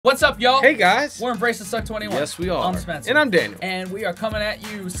What's up, y'all? Hey, guys. We're Embrace the Suck21. Yes, we are. I'm Spencer. And I'm Daniel. And we are coming at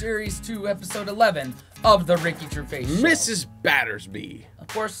you, Series 2, Episode 11 of the Ricky Gervais Show. Mrs. Battersby. Of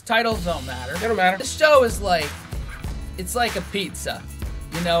course, titles don't matter. They don't matter. The show is like, it's like a pizza.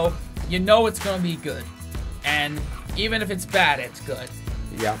 You know it's going to be good. And even if it's bad, it's good.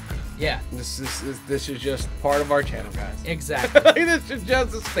 Yeah. Yeah. This is just part of our channel, guys. Exactly. This is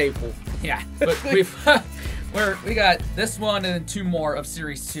just a staple. Yeah. But we got this one and then two more of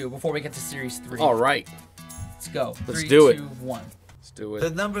Series 2 before we get to Series 3. All right. Let's go. Let's 3, do it. 2, 1. Let's do it. The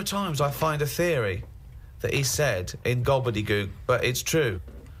number of times I find a theory that he said in gobbledygook, but it's true.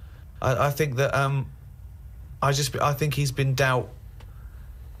 I think that I think he's been dealt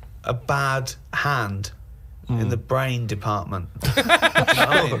a bad hand in the brain department. You know what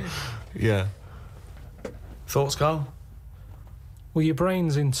I mean? Yeah. Thoughts, Karl? Well, your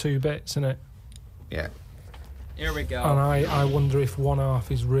brain's in two bits, isn't it? Yeah. Here we go. And I wonder if one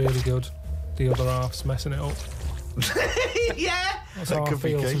half is really good, the other half's messing it up. Yeah. That's That how I could be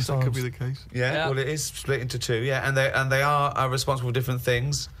feel the case. That could sometimes. be the case. Yeah. Yeah. Well, it is split into two. Yeah, and they are responsible for different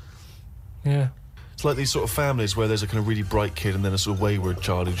things. Yeah. It's like these sort of families where there's a kind of really bright kid and then a sort of wayward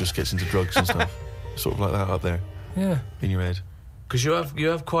child who just gets into drugs and stuff. Sort of like that up there Yeah. in your head. Because you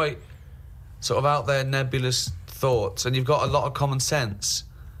have quite sort of out there nebulous thoughts, and you've got a lot of common sense,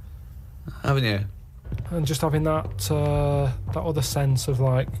 haven't you? And just having that other sense of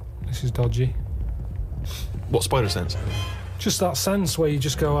like, this is dodgy. What spider sense? Just that sense where you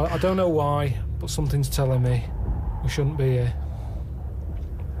just go, I don't know why, but something's telling me we shouldn't be here.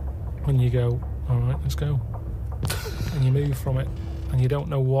 When you go, all right, let's go. And you move from it, and you don't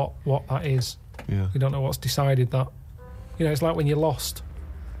know what that is. Yeah. You don't know what's decided that. You know, it's like when you're lost.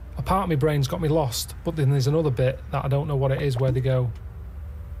 A part of my brain's got me lost, but then there's another bit that I don't know what it is where they go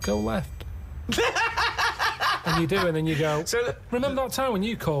left. And you do, and then you go, So remember that time when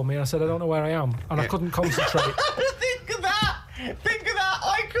you called me and I said I don't know where I am, and I couldn't concentrate. think of that. Think of that.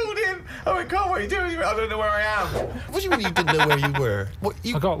 I called him. I went, Karl, what are you doing? He went, I don't know where I am. What do you mean you didn't know where you were? What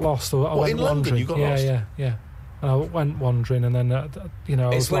you? I got lost. I What, went in London wandering. you got yeah, lost? Yeah. And I went wandering, and then I It's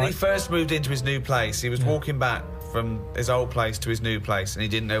was when like, he first moved into his new place. He was walking back from his old place to his new place, and he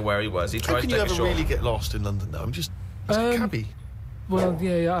didn't know where he was. He How tried can to you take a ever short. really get lost in London though? I'm just it's a cabbie. well,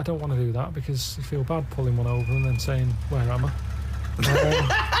 yeah, I don't want to do that because you feel bad pulling one over and then saying, where am I?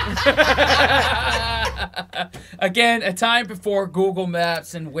 Again, a time before Google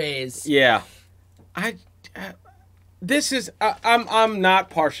Maps and Waze. Yeah. I'm not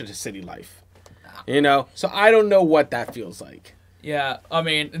partial to city life. You know? So I don't know what that feels like. Yeah, I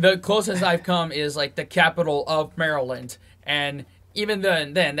mean, the closest I've come is like the capital of Maryland, and even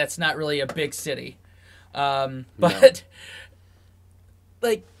then that's not really a big city. But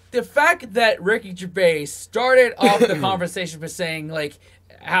like the fact that Ricky Gervais started off the conversation by saying like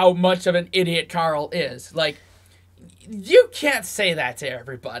how much of an idiot Karl is, like you can't say that to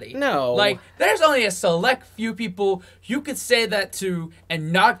everybody. No. Like there's only a select few people you could say that to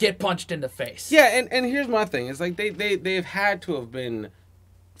and not get punched in the face. Yeah, and here's my thing. It's like they've had to have been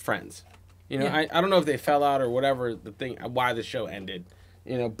friends. You know, Yeah. I don't know if they fell out or whatever the thing, why the show ended.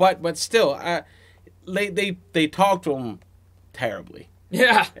 You know, but still, they talked to him terribly.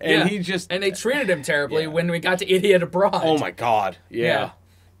 Yeah, And yeah. he just... And they treated him terribly Yeah. when we got to Idiot Abroad. Oh my God. Yeah.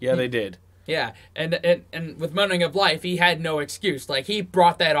 Yeah, they did. Yeah, and with Moaning of Life, he had no excuse. Like, he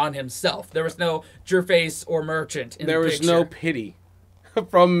brought that on himself. There was no Gervais or Merchant in There the was picture. no pity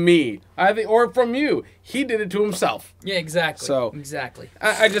from me, I think, or from you. He did it to himself. Yeah, exactly. So- Exactly.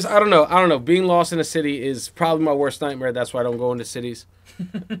 I don't know. Being lost in a city is probably my worst nightmare. That's why I don't go into cities.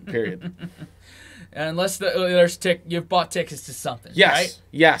 Period. Unless you've bought tickets to something, Yes. right?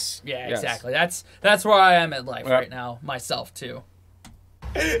 Yes. Yeah, Yes. exactly. That's where I am in life Yeah. right now, myself, too.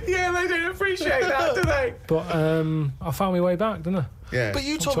 Yeah, they don't appreciate that, do they? But I found my way back, didn't I? Yeah. But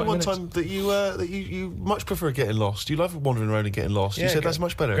you told me 20 one minutes. time that you much prefer getting lost. You love wandering around and getting lost. Yeah, you said go- that's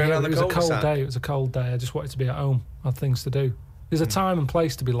much better. go around It the was a cold cul-de-sac. day. It was a cold day. I just wanted to be at home. I had things to do. There's a time and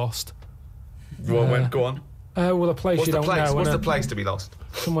place to be lost. Go on. Well, a place What's you the don't place? know. What's the innit? place to be lost?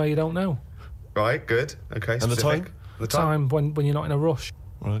 Somewhere you don't know. Right, good. Okay, And the specific. time? The Time when you're not in a rush.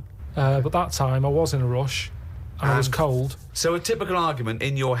 Right. But that time I was in a rush, and I was And- cold. So a typical argument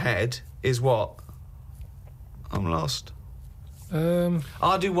in your head is what? I'm lost.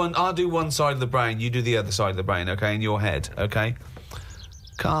 I'll do one side of the brain, you do the other side of the brain, okay, in your head, okay?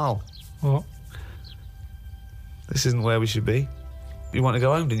 Karl, What? this isn't where we should be. You want to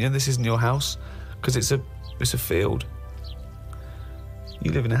go home, didn't you? This isn't your house, because it's a field.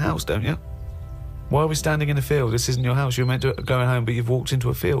 You live in a house, don't you? Why are we standing in a field? This isn't your house. You're meant to go home, but you've walked into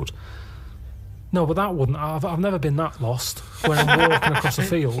a field. No, but that wouldn't. I've never been that lost when I'm walking across a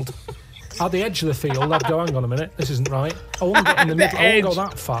field. At the edge of the field, I'd go, hang on a minute, this isn't right. I wouldn't get in the middle. I wouldn't go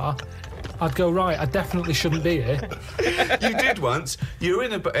that far. I'd go, right, I definitely shouldn't be here. You did once. You were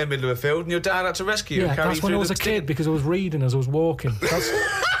in the middle of a field and your dad had to rescue you. Yeah, and carry that's you when I through was a kid because I was reading as I was walking.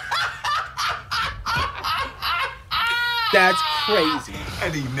 That's crazy.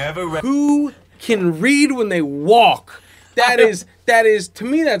 And he never read. Who can read when they walk? That is to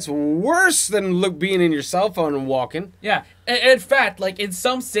me that's worse than being in your cell phone and walking. Yeah. In fact, like in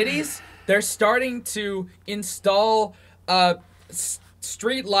some cities, they're starting to install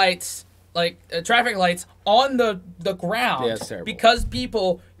street lights, like traffic lights on the ground. Yeah, it's terrible. Because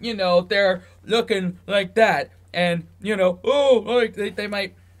people, they're looking like that, and like they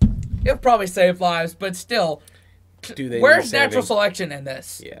might. It'll probably save lives, but still. Do they? Where's natural selection in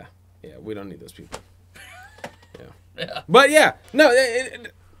this? Yeah, we don't need those people. Yeah. But yeah, no.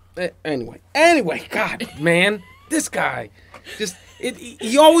 Anyway, God, man, this guy,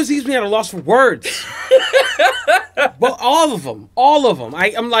 he always leaves me at a loss for words. But all of them.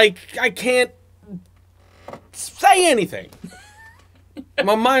 I'm like, I can't say anything.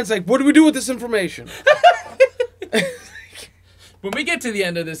 My mind's like, what do we do with this information? When we get to the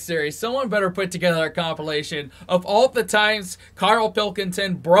end of this series, someone better put together a compilation of all the times Karl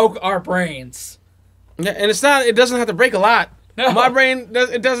Pilkington broke our brains. Yeah, and it doesn't have to break a lot. No. My brain,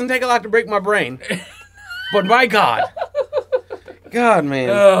 it doesn't take a lot to break my brain. But my God. God, man.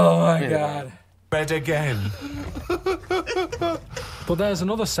 Oh, my God. Read again. But there's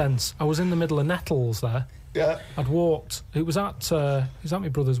another sense. I was in the middle of nettles there. Yeah. I'd walked. It was at my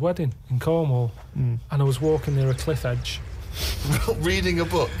brother's wedding in Cornwall, and I was walking near a cliff edge. Reading a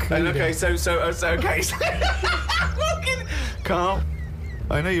book. And okay, so Karl,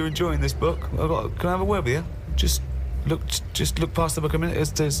 I know you're enjoying this book. Can I have a word with you? Just look past the book a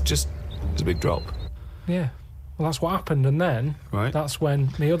minute. There's a big drop. Yeah. Well, that's what happened, and then that's when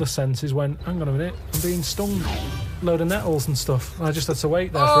the other senses went, hang on a minute, I'm being stung. Load of nettles and stuff. And I just had to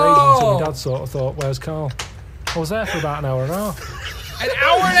wait there for ages until my dad sort of thought, where's Karl? I was there for about an hour and a half. An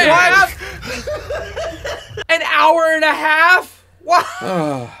hour and a half? An hour and a half? What?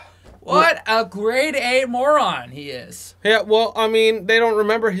 What a grade A moron he is. Yeah, well, I mean, they don't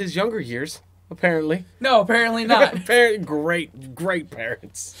remember his younger years, apparently. No, apparently not. Great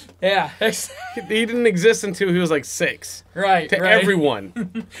parents. Yeah. He didn't exist until he was like 6. Right. To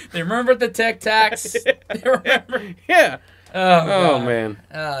everyone. They remembered the Tic Tacs. They remember. Yeah. Oh, man.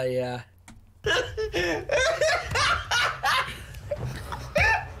 Oh, yeah.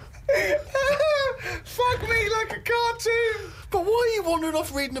 Fuck me like a cartoon. But why are you wandering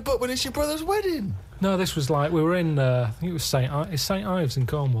off reading a book when it's your brother's wedding? No, this was like, we were in, I think it was St Ives in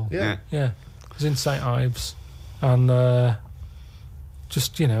Cornwall. Yeah. Yeah. It was in St Ives. And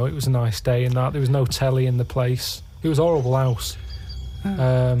just, it was a nice day and that. There was no telly in the place. It was a horrible house.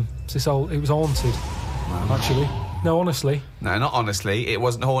 It was haunted, actually. No, honestly. No, not honestly. It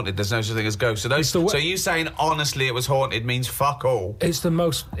wasn't haunted. There's no such thing as ghosts. So you saying honestly it was haunted means fuck all. It's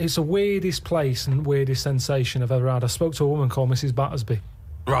the weirdest place and weirdest sensation I've ever had. I spoke to a woman called Mrs. Battersby.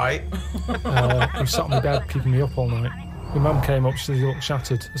 Right. Who sat in my bed keeping me up all night. My mum came up, she said, you look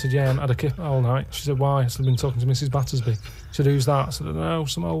shattered. I said, yeah, I haven't had a kip all night. She said, why? I said, I've been talking to Mrs. Battersby. She said, who's that? I said, I don't know,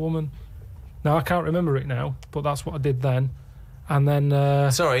 some old woman. Now, I can't remember it now, but that's what I did then. And then...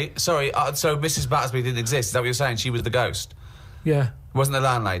 Sorry. So Mrs. Battersby didn't exist. Is that what you're saying? She was the ghost? Yeah. Wasn't the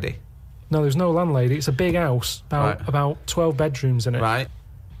landlady? No, there's no landlady. It's a big house, about 12 bedrooms in it. Right.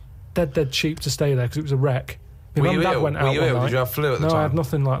 Dead cheap to stay there because it was a wreck. My Were mum you and dad ill? went out Were you one ill? night. Did you have flu at the time? No, I had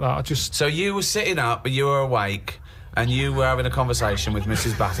nothing like that. So you were sitting up, but you were awake, and you were having a conversation with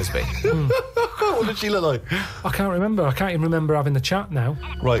Mrs. Battersby. What did she look like? I can't remember. I can't even remember having the chat now.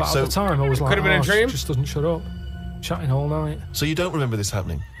 Right, but so... at the time I was like, Could have been a dream? She just doesn't shut up. Chatting all night. So you don't remember this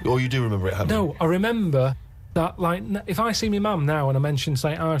happening? Or you do remember it happening? No, I remember that, like, if I see my mum now and I mention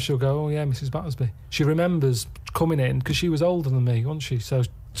St. Ives, she'll go, oh, yeah, Mrs. Battersby. She remembers coming in, because she was older than me, wasn't she? So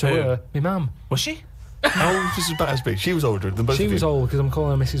to Who? her, my mum. Was she? How old was Mrs. Battersby? She was older than both of you. She was old, because I'm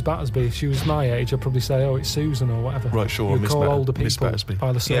calling her Mrs. Battersby. If she was my age, I'd probably say, oh, it's Susan or whatever. Right, sure, You Miss call older Miss people Battersby.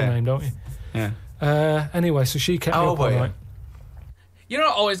 by the surname, don't you? Yeah. Anyway, so she kept me up all night. You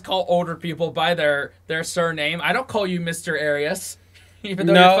don't always call older people by their surname. I don't call you Mr. Arias, even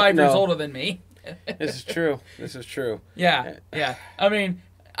though you're 5 years older than me. This is true. Yeah. I mean,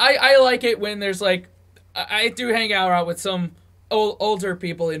 I like it when there's like, I do hang out with some older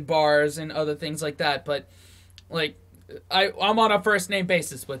people in bars and other things like that, but like, I'm on a first name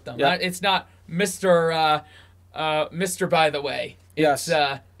basis with them. Yeah. It's not Mr. By the way. Yes.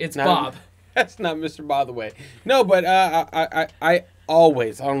 It's Bob. That's not Mr. By the way. No, but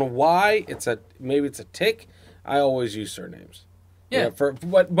Always. I don't know why. Maybe it's a tick. I always use surnames. Yeah.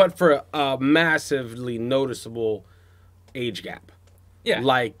 But for a massively noticeable age gap. Yeah.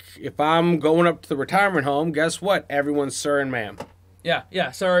 Like, if I'm going up to the retirement home, guess what? Everyone's sir and ma'am.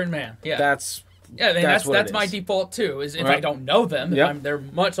 Yeah, sir and ma'am. Yeah. That's my default too. Is if I don't know them, if they're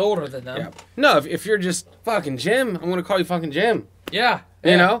much older than them. Yep. No, if you're just fucking Jim, I'm gonna call you fucking Jim. Yeah.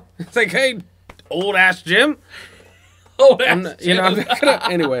 You know, it's like, hey, old ass Jim. Old ass Jim. You know, I'm not gonna,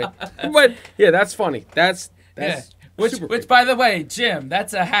 anyway. But yeah, that's funny. That's Which by the way, Jim,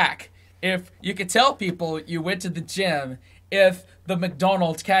 that's a hack. If you could tell people you went to the gym, if the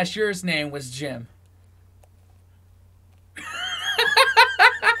McDonald's cashier's name was Jim.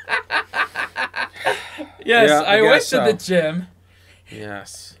 Yes, Yeah, I went to the gym.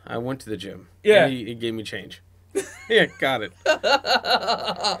 Yes, I went to the gym. Yeah. And he gave me change. Yeah, got it.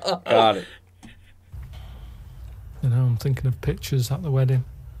 Got it. You know, I'm thinking of pictures at the wedding.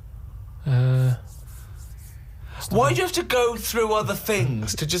 Why do you have to go through other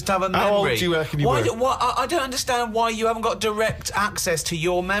things to just have a memory? How old do you reckon you were? I don't understand why you haven't got direct access to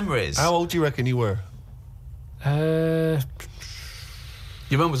your memories. How old do you reckon you were?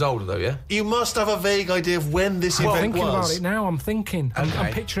 Your mum was older, though, yeah? You must have a vague idea of when this event thinking was. about it now, I'm thinking. Okay.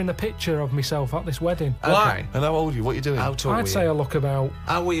 I'm picturing the picture of myself at this wedding. Okay. And how old are you? What are you doing? How tall were I'd say I you? look about.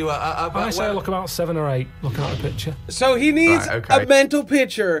 How were you? I say I look about 7 or 8, looking at the picture. So he needs Right, okay. a mental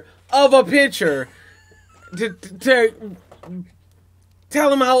picture of a picture to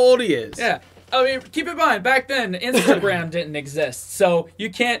tell him how old he is. Yeah. I mean, keep in mind, back then, Instagram didn't exist, so you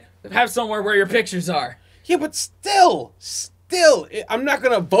can't have somewhere where your pictures are. Yeah, but still, I'm not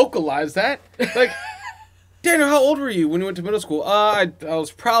gonna vocalize that. Like, Daniel, how old were you when you went to middle school? I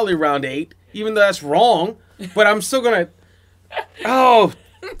was probably around 8, even though that's wrong. But I'm still gonna. Oh,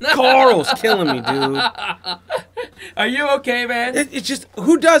 Carl's killing me, dude. Are you okay, man? It's just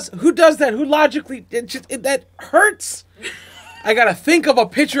who does that? Who logically? That hurts. I gotta think of a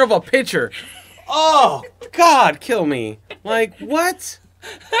picture of a picture. Oh God, kill me! Like what?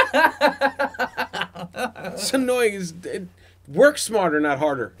 It's annoying. Work smarter, not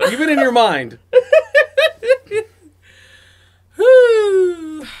harder. Even in your mind.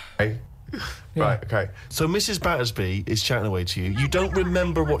 Okay. Right, okay. So Mrs. Battersby is chatting away to you. You don't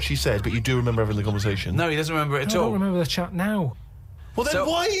remember what she said, but you do remember having the conversation. No, he doesn't remember it I at don't all. remember the chat now. Well, then So-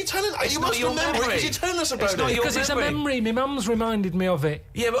 why are you telling us? It's You not must your remember it memory. because you're telling us about It's not it. your Because it's a memory. memory. My mum's reminded me of it.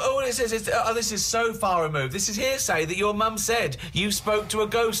 Yeah, but all it says is, this is so far removed. This is hearsay that your mum said you spoke to a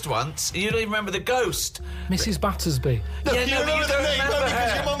ghost once. And you don't even remember the ghost. Mrs. Battersby. No, Yeah, you no, but remember you the don't name remember only because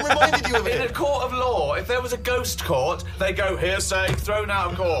her. your mum reminded you of In a it. court of law, if there was a ghost court, they go hearsay, thrown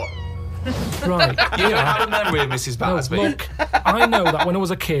out of court. Right. You don't have a memory of Mrs. No, Battersby. look, I know that when I was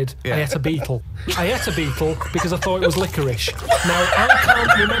a kid, Yeah. I ate a beetle. I ate a beetle because I thought it was licorice. Now, I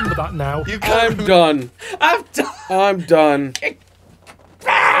can't remember that now. You can't I'm done. I'm done. I'm done.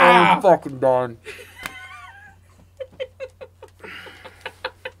 I'm fucking done.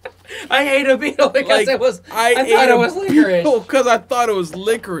 I ate a beetle because Like, I thought it was licorice. because I thought it was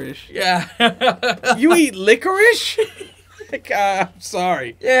licorice. Yeah. You eat licorice? Like, I'm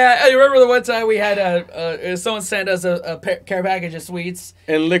sorry. Yeah, I remember the one time we had someone sent us a care package of sweets.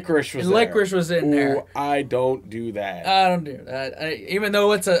 And licorice was And there. licorice was in there. Ooh, I don't do that. I don't do that. Even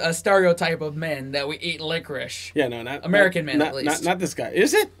though it's a stereotype of men that we eat licorice. Yeah, no, not American men, not, at least. Not this guy.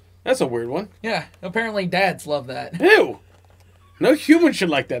 Is it? That's a weird one. Yeah, apparently dads love that. Ew. No human should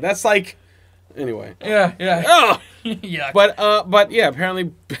like that. That's like, anyway. Yeah. Oh. Yeah. But yeah,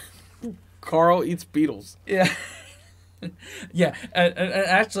 apparently, Karl eats beetles. Yeah. Yeah, and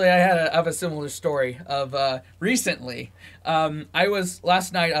actually, I have a similar story of recently.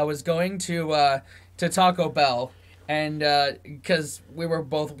 Last night I was going to Taco Bell, and because we were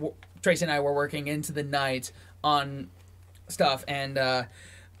both Tracy and I were working into the night on stuff, and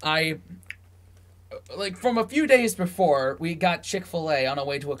I like from a few days before we got Chick-fil-A on our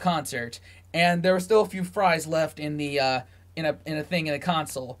way to a concert, and there were still a few fries left in the in a thing in the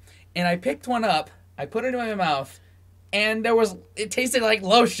console, and I picked one up, I put it in my mouth. And it tasted like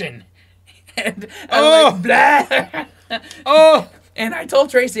lotion. And I was like, blah. Oh. And I told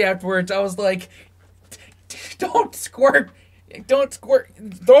Tracy afterwards, I was like, don't squirt,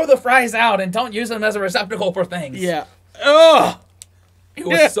 throw the fries out and don't use them as a receptacle for things. Yeah. Oh. It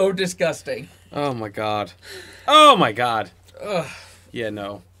was so disgusting. Oh my god. Oh my god. Ugh. Yeah,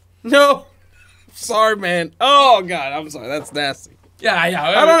 no. No. Sorry, man. Oh god, I'm sorry. That's nasty. Yeah. I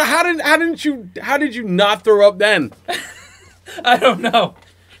don't know how did you not throw up then? I don't know.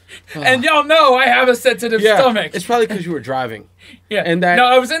 And y'all know I have a sensitive stomach. It's probably because you were driving. Yeah. and that- No,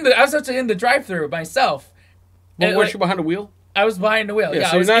 I was actually in the drive-thru myself. Well, And, weren't like, you behind the wheel? I was behind the wheel. Yeah,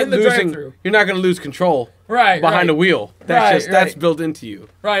 so I was you're not in the losing. drive-thru. You're not going to lose control. Right. Behind the wheel. That's that's right. built into you.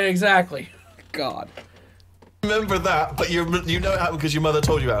 Right. Exactly. God. Remember that, but you know it happened because your mother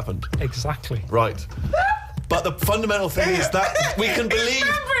told you it happened. Exactly. Right. But the fundamental thing is that we can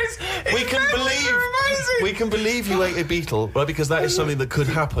believe you ate a beetle, right? Because that is something that could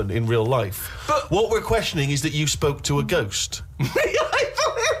happen in real life. But what we're questioning is that you spoke to a ghost. What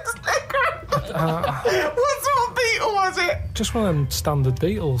sort of beetle was it? Just one of them standard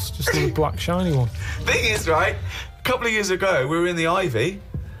beetles, just the black shiny one. Thing is, right, a couple of years ago, we were in the Ivy,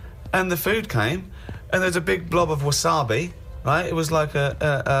 and the food came, and there's a big blob of wasabi, right? It was like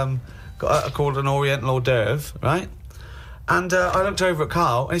called an Oriental hors d'oeuvre, right? And I looked over at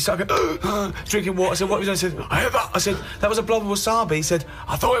Karl, and he started going, drinking water. I said, what was that? I said, I heard that. I said, that was a blob of wasabi. He said,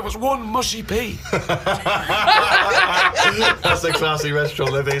 I thought it was one mushy pea. That's a classy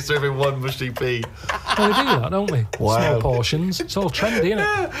restaurant where they're serving one mushy pea. Well, we do that, don't we? Wow. Small portions. It's all trendy, isn't it?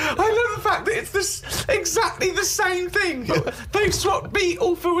 I love the fact that it's exactly the same thing. They've swapped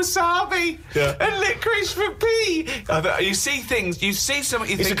beetle for wasabi and licorice for pea. You see things, you see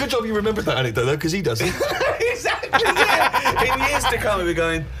something. It's a good job you remembered that anecdote, though, because he doesn't. Exactly, yeah. In years to come, we'll be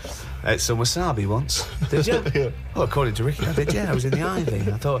going, ate some wasabi once, did you? Yeah. Well, according to Ricky, I did, yeah. I was in the Ivy.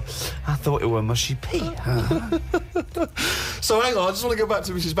 I thought it were mushy pea. So hang on, I just want to go back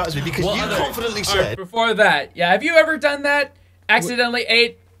to Mrs. Battersby, because you confidently All right, said... before that, yeah, have you ever done that? Accidentally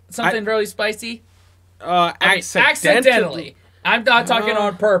ate something really spicy? Accidentally. I'm not talking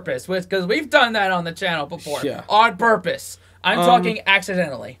on purpose, because we've done that on the channel before. Yeah. On purpose. I'm talking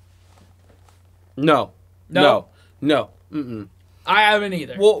accidentally. No. Mm-mm. I haven't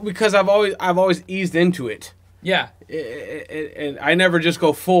either. Well, because I've always eased into it, Yeah. and I never just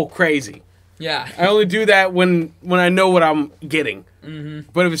go full crazy. Yeah. I only do that when I know what I'm getting. Mm-hmm.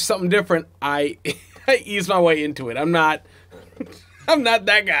 But if it's something different, I ease my way into it. I'm not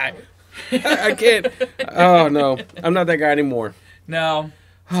that guy. I can't. Oh no, I'm not that guy anymore. No.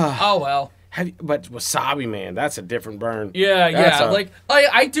 Oh well. But wasabi, man, that's a different burn. Yeah, That's yeah. a- Like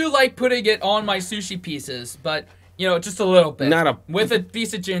I do like putting it on my sushi pieces, but just a little bit. With a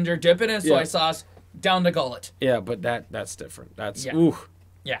piece of ginger, dip it in soy sauce, down the gullet. Yeah, but that's different. That's Yeah.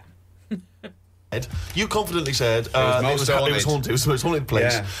 Yeah. You confidently said it was haunted. It was the most haunted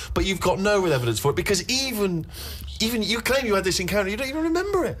place. Yeah. But you've got no real evidence for it, because even you claim you had this encounter, you don't even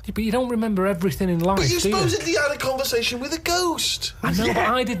remember it. But you don't remember everything in life, But you do you? supposedly had a conversation with a ghost. I know, but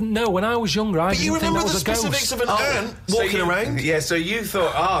I didn't know. When I was younger, I But you didn't think remember that the was a specifics ghost. of an ant walking around? Yeah, so you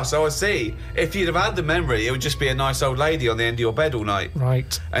thought, so I see. If you'd have had the memory, it would just be a nice old lady on the end of your bed all night.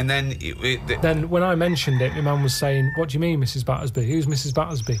 Right. And then... Then when I mentioned it, my mum was saying, what do you mean, Mrs. Battersby? Who's Mrs.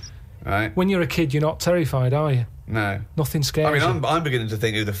 Battersby? Right. When you're a kid, you're not terrified, are you? No. Nothing scares I mean, you. I'm beginning to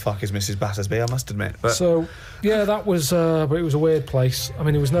think, who the fuck is Mrs. Battersby, I must admit. But So, yeah, that was... but it was a weird place. I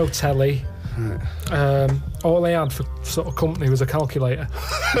mean, there was no telly. All they had for sort of company was a calculator.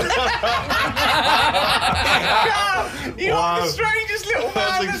 You are the strangest little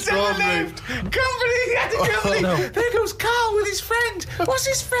man That's that's ever extraordinary. lived. Company, had a company. No. There goes Karl with his friend. What's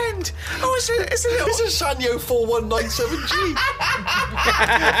his friend? Oh, it's a little... It's a Sanyo 4197G.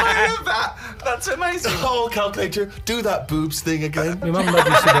 I love that. That's amazing. Oh, calculator, do that boobs thing again. My mum never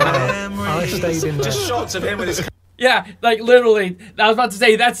used to go out. I stayed in there. Just shots of him with his... Yeah, like literally, I was about to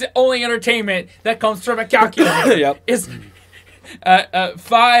say that's the only entertainment that comes from a calculator. Yep. Is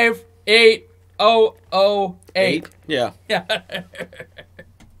 58008. Yeah. Yeah.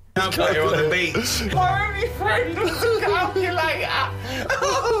 Calculator on the beach. My only friend was a calculator.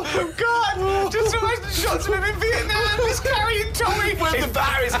 Oh, God. Just imagine the shots of him in Vietnam just carrying Tommy. When the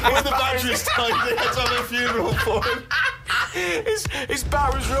batteries died, they had to have a funeral for him. His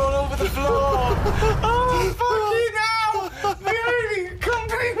barrels roll over the floor. Oh, fucking hell. The only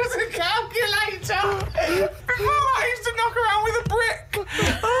company was a calculator. Before I used to knock around with a brick.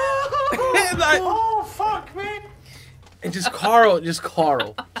 Oh, fuck me. And just Karl.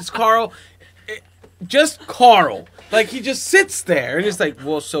 Like, he just sits there and it's like,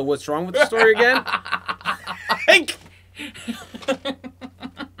 well, so what's wrong with the story again? Like,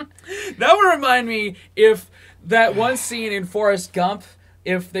 That would remind me if that one scene in Forrest Gump,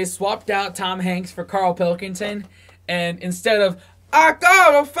 if they swapped out Tom Hanks for Carl Pilkington, and instead of I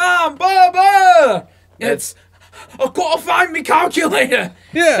gotta find Bubba, it's I gotta find me calculator.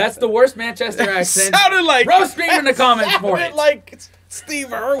 Yeah. That's the worst Manchester accent. sounded like Roast me in the comments for sounded it. like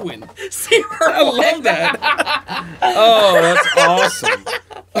Steve Irwin. Steve I love that. Oh, that's awesome.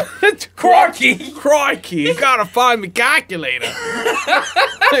 Crikey, you gotta find me calculator.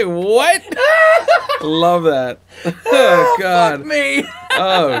 Hey, what? Love that. Oh, God. Me.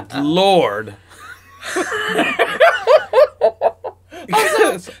 Oh, Lord.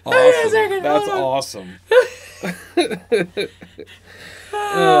 That's awesome. That's awesome.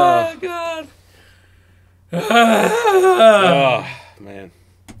 Oh, God. Oh, man.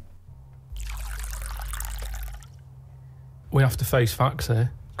 We have to face facts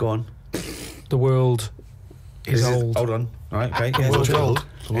here. Go on. The world is old. Hold on. Right, okay. The world's old.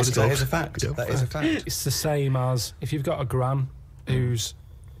 The world's old. Here's a fact. Yeah. That is a fact. It's the same as if you've got a gran who's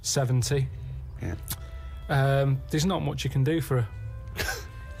 70. Yeah. There's not much you can do for her.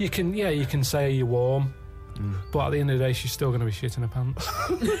 You can say you're warm, but at the end of the day, she's still going to be shitting her pants.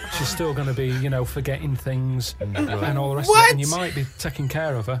 She's still going to be, forgetting things and all the rest of it. And you might be taking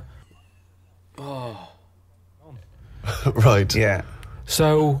care of her. Right. Yeah.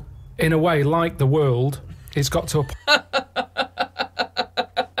 So, in a way, like the world, it's got to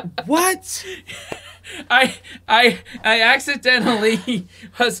What? I accidentally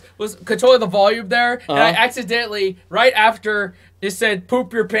was controlling the volume there, and I accidentally, right after it said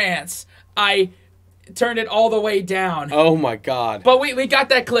 "poop your pants," I turned it all the way down. Oh my God. But we got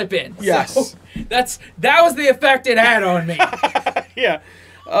that clip in. Yes. So that was the effect it had on me. Yeah.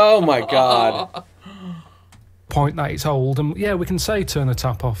 Oh my God. point that it's old, and we can say turn the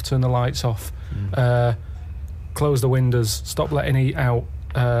tap off, turn the lights off, close the windows, stop letting heat out.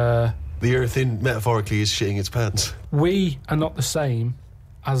 The earth, metaphorically, is shitting its pants. We are not the same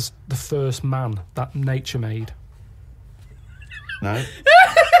as the first man that nature made. No.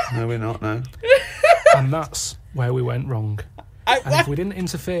 No, we're not, no. And that's where we went wrong. And if we didn't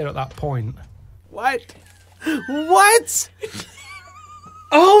interfere at that point... What? What?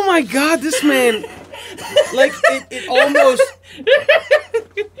 Oh my God, this man... Like, it almost...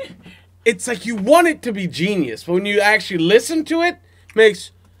 It's like you want it to be genius, but when you actually listen to it,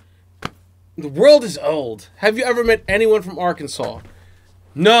 makes... The world is old. Have you ever met anyone from Arkansas?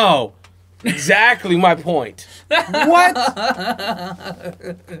 No. Exactly my point. What?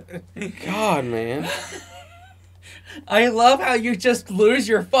 God, man. I love how you just lose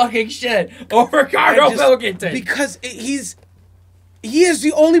your fucking shit over Karl Pilkington. Because he is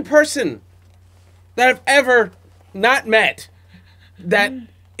the only person that I've ever not met that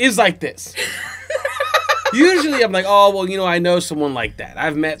is like this. Usually I'm like, oh, well, I know someone like that.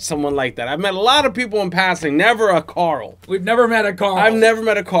 I've met someone like that. I've met a lot of people in passing, never a Karl. We've never met a Karl. I've never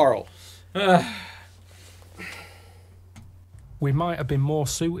met a Karl. We might have been more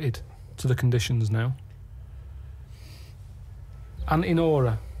suited to the conditions now. Auntie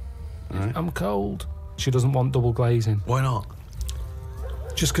Nora, I'm cold. She doesn't want double glazing. Why not?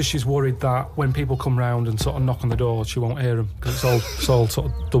 Just because she's worried that when people come round and sort of knock on the door, she won't hear them because it's all sort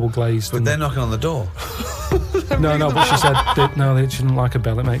of double glazed. But they're knocking on the door. No, but she said they shouldn't like a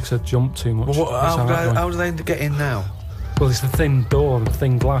bell. It makes her jump too much. Well, how do they get in now? Well, it's a thin door and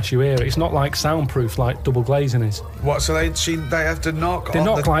thin glass. You hear it. It's not like soundproof like double glazing is. What? So they have to knock. They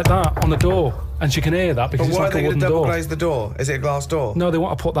knock like that on the door, and she can hear that because But it's why like are a they going wooden to double door. glaze the door? Is it a glass door? No, they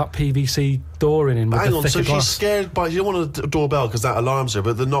want to put that PVC door in with Hang the on, thicker so glass. she's scared by... You don't want a doorbell because that alarms her,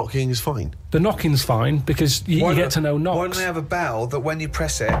 but the knocking is fine. The knocking's fine because you get to know knocks. Why don't they have a bell that when you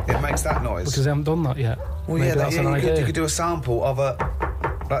press it, it makes that noise? Because they haven't done that yet. Well, Maybe that's an idea. you could do a sample of a...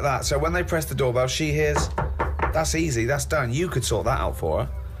 like that. So when they press the doorbell, she hears... That's easy, that's done. You could sort that out for her.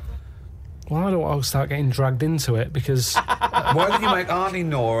 Well, I don't want to start getting dragged into it because... Why don't you make Auntie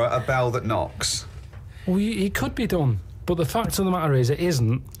Nora a bell that knocks? Well, it could be done. But the fact of the matter is it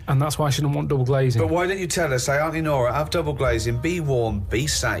isn't, and that's why she doesn't want double glazing. But why don't you tell her, say, Auntie Nora, have double glazing, be warm, be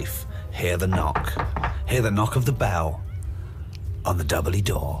safe. Hear the knock. Hear the knock of the bell on the doubly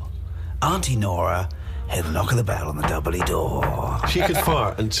door. Auntie Nora, hear the knock of the bell on the doubly door. She could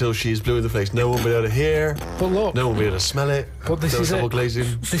fart until she's blue in the face. No one will be able to hear. But look... No one will be able to smell it. But this is double it.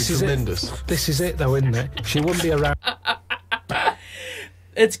 glazing. This It's is tremendous. This is it, though, isn't it? She wouldn't be around...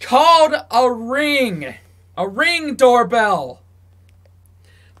 It's called a ring. A ring doorbell.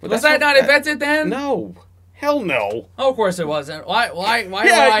 Was that not invented then? No. Hell no. Oh, of course it wasn't. Why Yeah, would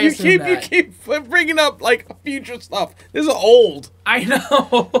I you assume keep that? bringing up like future stuff. This is old. I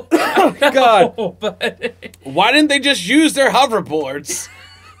know. I know, God. But Why didn't they just use their hoverboards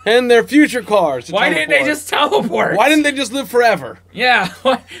and their future cars? to why didn't they teleport? just teleport? Why didn't they just live forever? Yeah.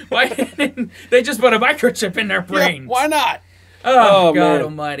 Why didn't they just put a microchip in their brains? Yeah, why not? Oh, God man.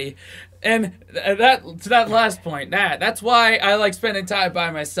 Almighty! And that last point, that's why I like spending time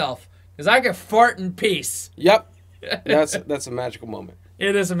by myself, because I can fart in peace. Yep. That's a magical moment.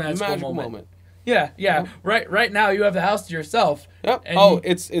 It is a magical moment. Yeah. Right now you have the house to yourself. Yep. And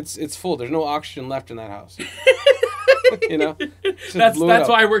It's full. There's no oxygen left in that house. Just that's blew it up.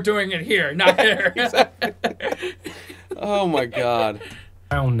 why we're doing it here, not there. Oh my God.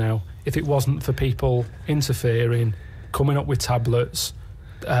 now if it wasn't for people interfering coming up with tablets,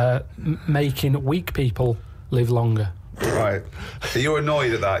 making weak people live longer. Right. You're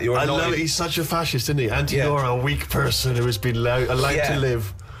annoyed at that. You're I annoyed. love it. He's such a fascist, isn't he? You're a weak person who has been allowed to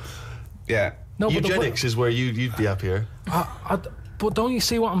live. Yeah. No, but Eugenics is where you'd be happier. But don't you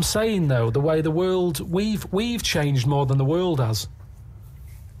see what I'm saying though? The way the world we've changed more than the world has.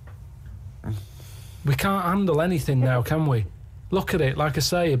 We can't handle anything now, can we? Look at it. Like I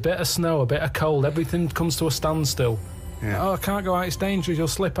say, a bit of snow, a bit of cold, everything comes to a standstill. Yeah. Oh, I can't go out. It's dangerous. You'll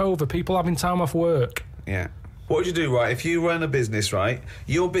slip over. People having time off work. Yeah. What would you do, right? If you run a business, right,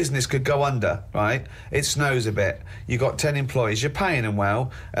 your business could go under, right? It snows a bit. You got 10 employees. You're paying them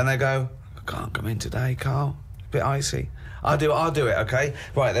well, and they go, I can't come in today, Carl. A bit icy. I'll do it, okay?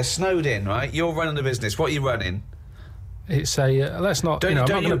 Right, they're snowed in, right? You're running the business. What are you running? It's a let's not. I'm not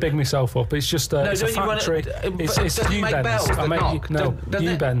going to big myself up. It's just it's a factory. It's U-bends.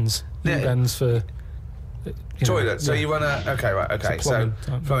 U-bends. U-bends for toilet. So you run a okay. So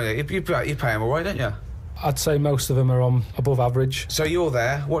you pay them all right, don't you? I'd say most of them are on above average. So you're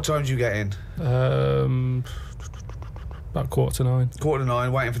there. What time do you get in? About 8:45.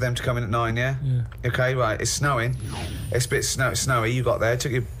 8:45, waiting for them to come in at 9, yeah? Yeah. Okay, right, it's snowing. It's a bit snowy. You got there. It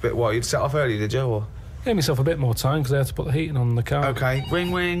took you a bit while. You'd set off early, did you? Or? Gave myself a bit more time because I had to put the heating on the car. Okay.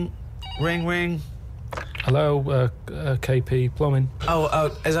 Ring, ring. Ring, ring. Hello, KP Plumbing.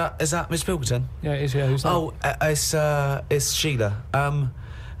 Oh, is that Miss Pilkington? Yeah, it is, yeah. Who's that? Oh, it's Sheila.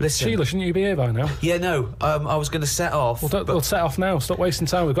 Listen. Sheila, shouldn't you be here by now? Yeah, no. I was going to set off. We'll set off now. Stop wasting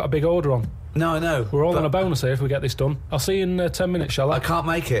time. We've got a big order on. No, I know. We're all on a bonus here if we get this done. I'll see you in 10 minutes, shall I? I can't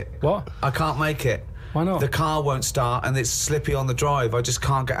make it. What? I can't make it. Why not? The car won't start and it's slippy on the drive. I just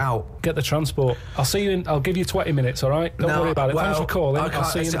can't get out. Get the transport. I'll see you in. I'll give you 20 minutes. All right? Don't worry about it. Thanks for calling. I'll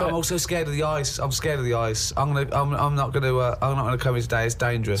see you in a bit. I'm also scared of the ice. I'm scared of the ice. I'm not gonna come in today. It's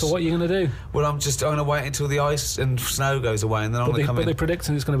dangerous. So what are you gonna do? Well, I'm gonna wait until the ice and snow goes away, and then I'm gonna come in. But they're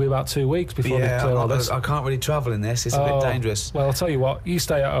predicting it's going to be about 2 weeks before they clear all this. I can't really travel in this. It's a bit dangerous. Well, I'll tell you what. You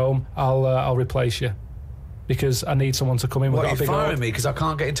stay at home. I'll replace you. Because I need someone to come in. What, are you firing me because I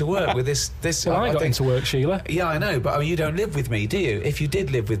can't get into work with this? Well, I got into work, Sheila. Yeah, I know, but you don't live with me, do you? If you did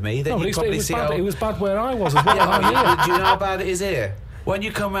live with me, then you'd probably see it was bad where I was as well. Do you know how bad it is here? When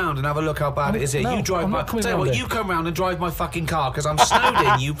you come round and have a look how bad it is here, you drive you come round and drive my fucking car because I'm snowed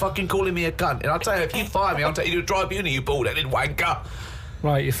in. You fucking calling me a cunt, and I'll tell you, if you fire me, I'll take you to a tribunal, you bald-headed wanker.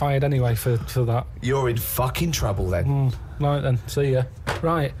 Right, you're fired anyway for that. You're in fucking trouble then. Right then, see ya.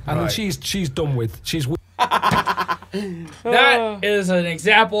 Right, and then she's done with. That is an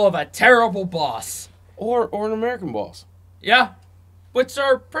example of a terrible boss. Or an American boss. Yeah, which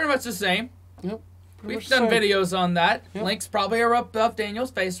are pretty much the same. Yep. We've done videos on that. Yep. Links probably are up above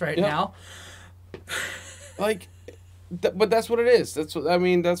Daniel's face right now. Like, but that's what it is. That's what I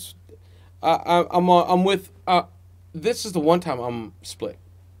mean. That's I'm with. This is the one time I'm split.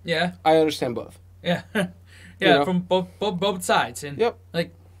 Yeah. I understand both. Yeah. Yeah, from both sides. And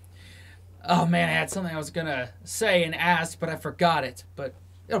like, oh man, I had something I was gonna say and ask, but I forgot it. But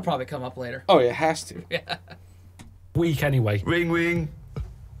it'll probably come up later. Oh, it has to. Yeah. Week anyway. Ring, ring.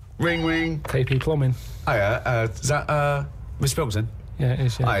 Ring, ring. KP Plumbing. Hiya, is that Miss Pilkington? Yeah, it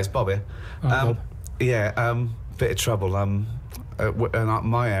is, yeah. Hi, it's Bob here. Bob. Yeah, bit of trouble. In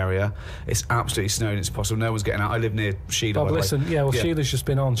my area, it's absolutely snowing. It's possible. No one's getting out. I live near Sheila. Bob, listen. Yeah, Sheila's just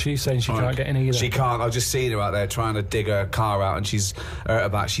been on. She's saying she can't get in either. She can't. I've just seen her out there trying to dig her car out, and she's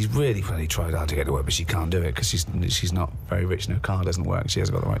She's really tried hard to get to work, but she can't do it because she's not very rich. No car doesn't work. She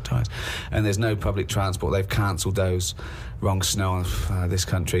hasn't got the right tyres, and there's no public transport. They've cancelled those. Wrong snow on this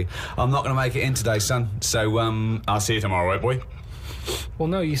country. I'm not going to make it in today, son. So I'll see you tomorrow, right, boy? Well,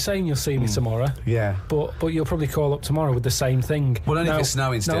 no, you're saying you'll see me tomorrow. Yeah. But you'll probably call up tomorrow with the same thing. Well, only if it's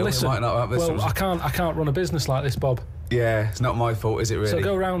snowing still. Listen, it might not well, I can't run a business like this, Bob. Yeah, it's not my fault, is it really? So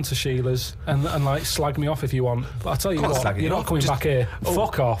go round to Sheila's and like slag me off if you want. But I'll tell you what, you're not coming back here.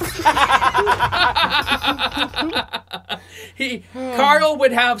 Fuck off. Karl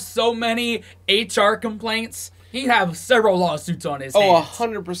would have so many HR complaints. He'd have several lawsuits on his hands.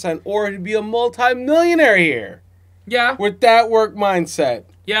 100%. Or he'd be a multi-millionaire here. Yeah. With that work mindset.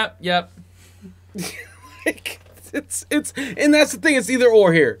 Yep. it's and that's the thing, it's either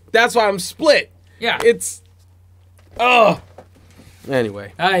or here. That's why I'm split. Yeah.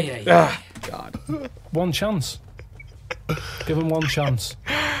 Anyway. God. One chance. Give him one chance.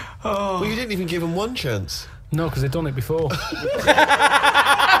 Well, you didn't even give him one chance. No, because they've done it before.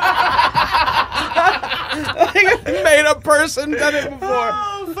 Like a made-up person done it before.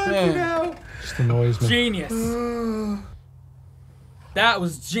 Oh, fucking hell. Just annoys me. Genius. That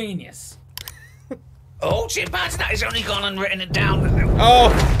was genius. Oh, chimpanzee, that has only gone and written it down. Oh.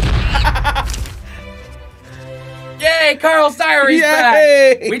 Yeah! Yay! Carl's Diary's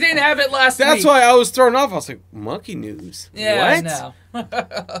Yay! back. We didn't have it last week. That's why I was thrown off. I was like, monkey news. Yeah, What? I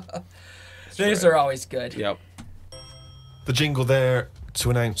know. These are always good. Yep. The jingle there to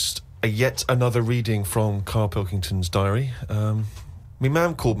announce yet another reading from Karl Pilkington's diary. My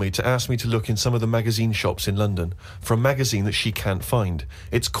mum called me to ask me to look in some of the magazine shops in London for a magazine that she can't find.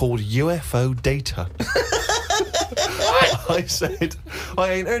 It's called UFO Data. I said,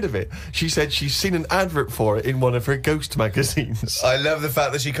 I ain't heard of it. She said she's seen an advert for it in one of her ghost magazines. I love the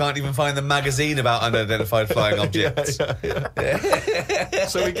fact that she can't even find the magazine about unidentified flying objects. Yeah.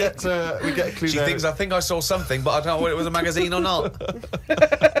 So we get a clue She there. thinks, I think I saw something, but I don't know whether it was a magazine or not.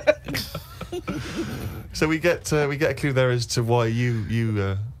 So we get a clue there as to why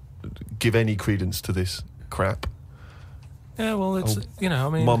you give any credence to this crap. Yeah, well, it's, I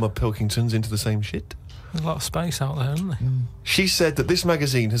mean, Mama Pilkington's into the same shit. there's a lot of space out there, isn't there? She said that this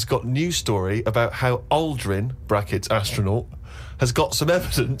magazine has got news story about how Aldrin, brackets astronaut, has got some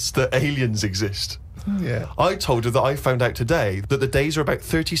evidence that aliens exist. Yeah. I told her that I found out today that the days are about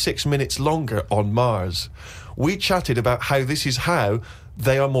 36 minutes longer on Mars. We chatted about how this is how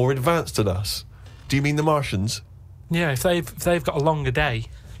they are more advanced than us. Do you mean the Martians? Yeah, if they've got a longer day,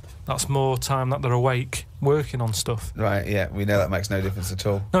 that's more time that they're awake working on stuff. Right, yeah, we know that makes no difference at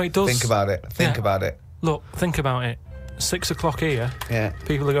all. No, it does. Think about it. Think Yeah. about it. Look, think about it. 6 o'clock here. Yeah.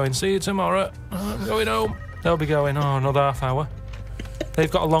 People are going, see you tomorrow. I'm going home. They'll be going, another half hour. They've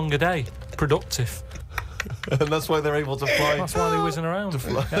got a longer day. Productive. And that's why they're able to fly. That's why they're whizzing around.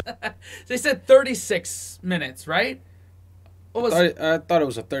 They said 36 minutes, right? What was I thought it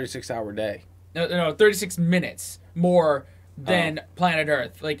was a 36-hour day. No, 36 minutes more than planet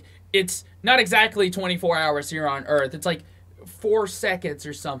Earth. Like, it's not exactly 24 hours here on Earth. It's like 4 seconds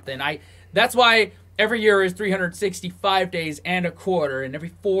or something. That's why every year is 365 days and a quarter, and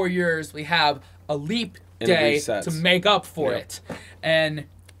every 4 years we have a leap And it day resets. to make up for Yep. it. And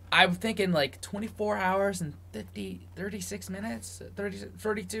I'm thinking like 24 hours and 36 minutes,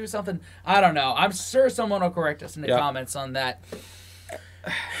 32, something. I don't know. I'm sure someone will correct us in the Yep. comments on that.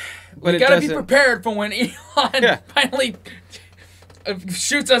 But We it gotta be doesn't- prepared for when Elon finally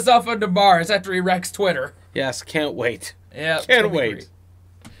shoots us off into Mars after he wrecks Twitter. Yes, can't wait. Yeah, Can't totally wait. agree.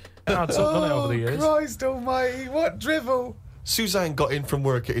 Adds up, doesn't it, over the years? Christ almighty, what drivel! Suzanne got in from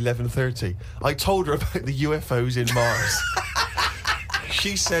work at 11:30. I told her about the UFOs in Mars.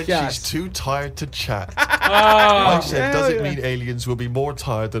 She said Yes. she's too tired to chat. Oh, I said, hell does it yeah. mean aliens will be more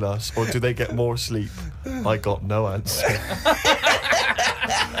tired than us, or do they get more sleep? I got no answer.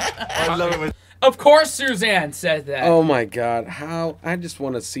 I love it when of course Suzanne said that. Oh my God! How I just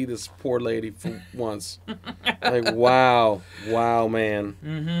want to see this poor lady for once. Like wow,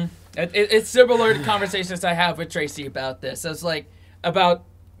 man. It's similar to conversations I have with Tracy about this. It's like about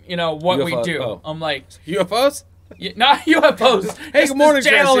what we UFO, do. oh. I'm like, UFOs? not UFOs. Hey, just good morning, this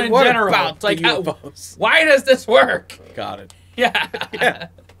channel Tracy. in What general. about It's like, the UFOs? why does this work? Got it. Yeah, Yeah.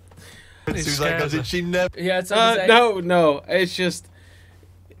 Suzanne goes, scares she never. yeah. It's something to say. No. It's just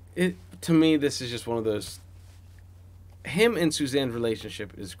to me. This is just one of those. Him and Suzanne's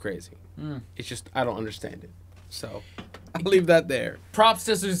relationship is crazy. It's just I don't understand it. So I'll leave that there. Props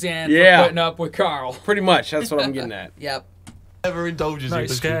to Suzanne Yeah. for putting up with Karl. Pretty much. That's what I'm getting at. Yep. Never indulges No, in it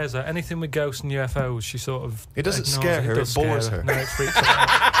does she? scares her. Anything with ghosts and UFOs, she sort of. It doesn't ignores scare her, does it bores scare her. No, it freaks her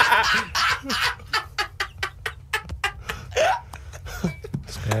out.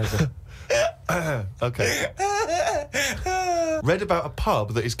 Scares her. Okay. Read about a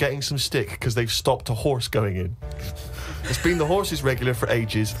pub that is getting some stick because they've stopped a horse going in. It's been the horse's regular for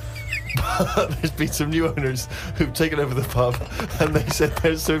ages, but there's been some new owners who've taken over the pub and they said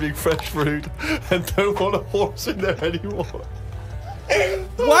they're serving fresh food and don't want a horse in there anymore.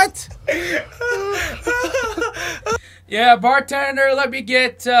 What? Yeah, bartender, let me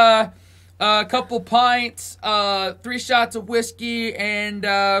get a couple pints, 3 shots of whiskey, and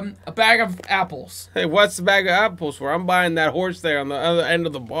a bag of apples. Hey, what's the bag of apples for? I'm buying that horse there on the other end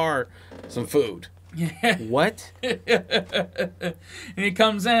of the bar some food. Yeah. What? And he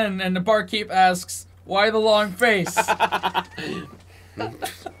comes in, and the barkeep asks, "Why the long face?" Oh,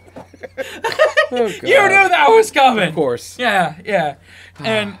 You knew that was coming. Of course. Yeah.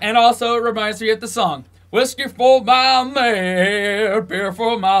 And also it reminds me of the song. Whiskey for my mare, beer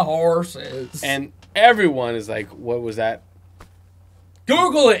for my horses. And everyone is like, what was that?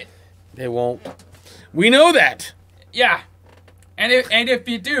 Google it. They won't. We know that. Yeah. And if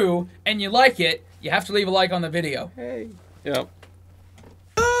you do, and you like it, you have to leave a like on the video. Hey. Yep.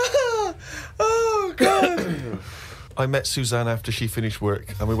 Oh, God. I met Suzanne after she finished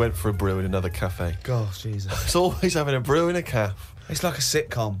work and we went for a brew in another cafe. God, Jesus. It's always having a brew in a calf. It's like a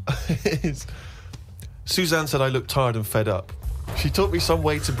sitcom. It's- Suzanne said I looked tired and fed up. She taught me some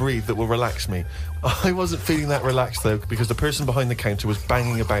way to breathe that will relax me. I wasn't feeling that relaxed though, because the person behind the counter was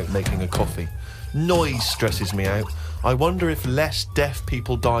banging about making a coffee. Noise stresses me out. I wonder if less deaf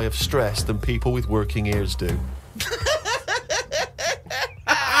people die of stress than people with working ears do.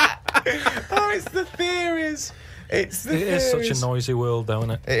 Oh, it's the theories. It's the It is such a noisy world, though,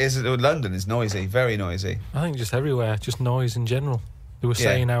 isn't it? It is. London is noisy, very noisy. I think just everywhere, just noise in general. They were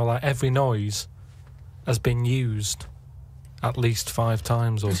saying how like every noise has been used at least 5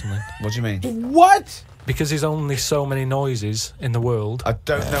 times or something. What do you mean? What? Because there's only so many noises in the world. I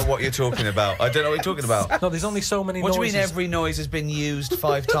don't know what you're talking about. I don't know what you're talking about. No, there's only so many What noises. do you mean every noise has been used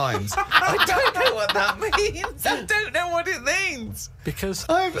 5 times? I don't know what that means. I don't know what it means. Because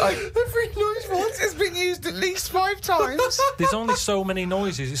Every noise once has been used at least 5 times. there's only so many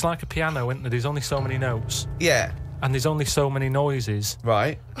noises. It's like a piano, isn't there? There's only so many notes. Yeah, And there's only so many noises.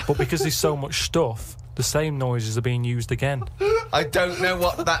 right. But because there's so much stuff, the same noises are being used again. I don't know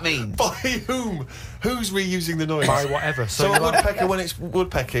what that means. By whom? Who's reusing the noise? By whatever. So you a have- woodpecker when it's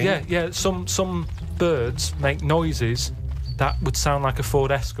woodpecking? Yeah. Some birds make noises that would sound like a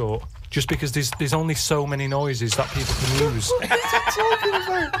Ford Escort, just because there's only so many noises that people can use.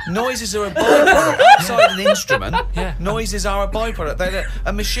 Noises are a byproduct. Outside an instrument, Yeah. noises are a byproduct.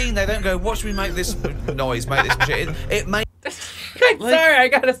 A machine, they don't go, watch me make this noise, make this machine. It makes... Sorry, I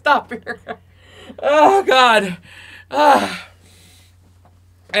gotta stop here. Oh God.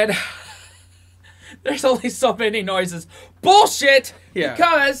 And there's only so many noises. Bullshit. Yeah.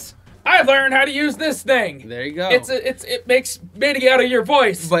 Because I've learned how to use this thing. There you go. It makes MIDI out of your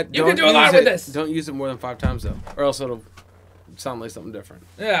voice. But you don't can do a lot use with it- this. Don't use it more than 5 times though, or else it'll sound like something different.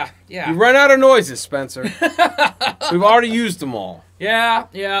 Yeah. You run out of noises, Spencer. We've already used them all. Yeah.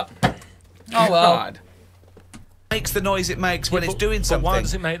 Oh well. God. makes the noise it makes when it's doing But something. why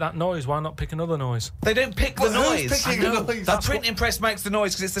does it make that noise? Why not pick another noise? They don't pick the Well, who's noise. picking the noise? The That's printing press makes the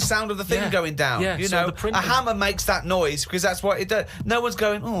noise because it's the sound of the thing Yeah. going down. Yeah, You so know, the printing- a hammer makes that noise because that's what it does. No one's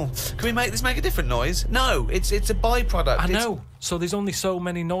going, oh, can we make this make a different noise? No, it's a byproduct. I It's- know. So there's only so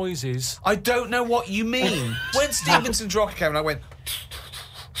many noises. I don't know what you mean. When Stevenson's Rocket came, and I went.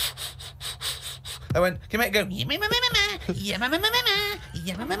 Can you make it go?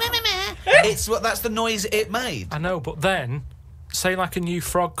 It's what that's the noise it made. I know, but then, say like a new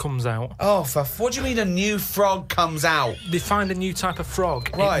frog comes out. Oh, what do you mean a new frog comes out? They find a new type of frog.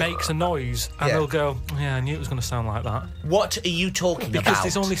 Right. It makes a noise, and Yeah. they'll go, "Yeah, I knew it was going to sound like that." What are you talking Because about?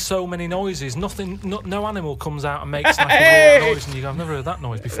 there's only so many noises. No animal comes out and makes like a weird noise, and you go, "I've never heard that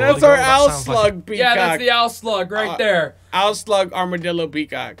noise before." That's They go, our "That owl sounds like slug peacock. Yeah, that's the owl slug right there. Owl slug armadillo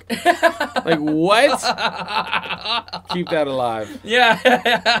peacock. Like what? Keep that alive.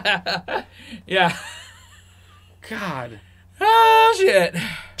 Yeah. Yeah. God. Oh, shit.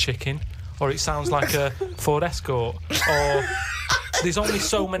 chicken, or it sounds like a Ford Escort, or there's only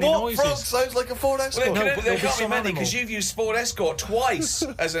so many What frog noises. sounds like a Ford Escort? No, There but there'll be can't be some many animal. because you've used Ford Escort twice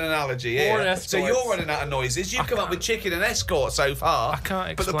as an analogy here. Ford So Escorts. you're running out of noises. You've come up with chicken and Escort so far. I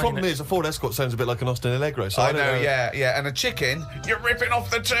can't But explain the problem it. is, a Ford Escort sounds a bit like an Austin Allegro. So I don't know, yeah. And a chicken, you're ripping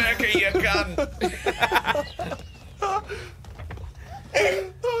off the turkey, you cunt.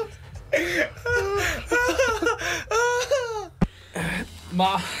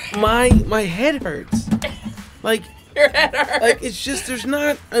 My head hurts. Like Your head hurts. like it's just there's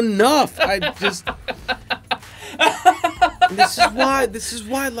not enough. I just This is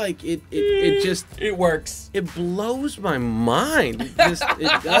why like it just It works. it blows my mind.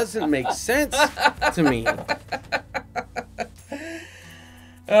 It doesn't make sense to me.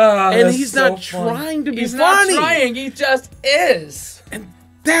 And That's he's so not funny. trying to be He's funny. not trying. He just is.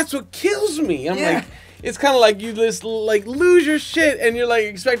 That's what kills me. I'm Yeah. like, it's kind of like you just like lose your shit, and you're like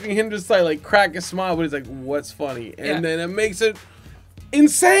expecting him to just like crack a smile, but he's like, "What's funny?" And Yeah. then it makes it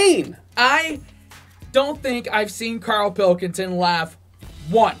insane. I don't think I've seen Carl Pilkington laugh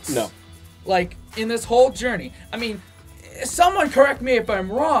once. No. Like, in this whole journey. I mean, someone correct me if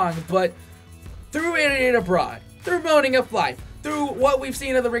I'm wrong, but through Idiot Abroad, through Moaning of Life, through what we've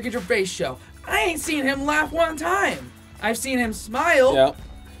seen of the Ricky Gervais show, I ain't seen him laugh one time. I've seen him smile. Yeah,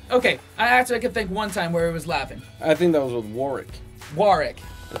 Okay, I could think one time where he was laughing. I think that was with Warwick. Warwick.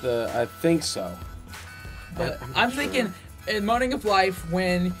 I think so. But I'm thinking in Moaning of Life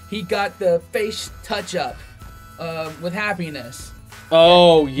when he got the face touch up with happiness.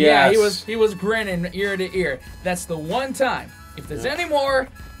 Oh yes. Yeah, he was grinning ear to ear. That's the one time. If there's any more,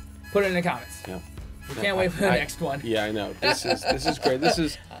 put it in the comments. Yeah. We can't wait for the next one. Yeah, I know. This is great. This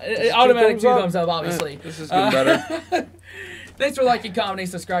is Automatic thumbs up. thumbs up, obviously. This is getting better. Thanks for liking, commenting,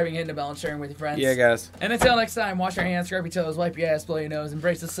 subscribing, hitting the bell, and sharing with your friends. Yeah, guys. And until next time, wash your hands, scrub your toes, wipe your ass, blow your nose,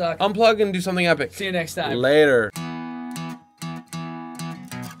 embrace the suck. Unplug and do something epic. See you next time. Later.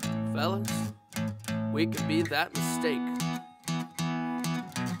 Fellas, we can be that mistake.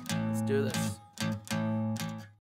 Let's do this.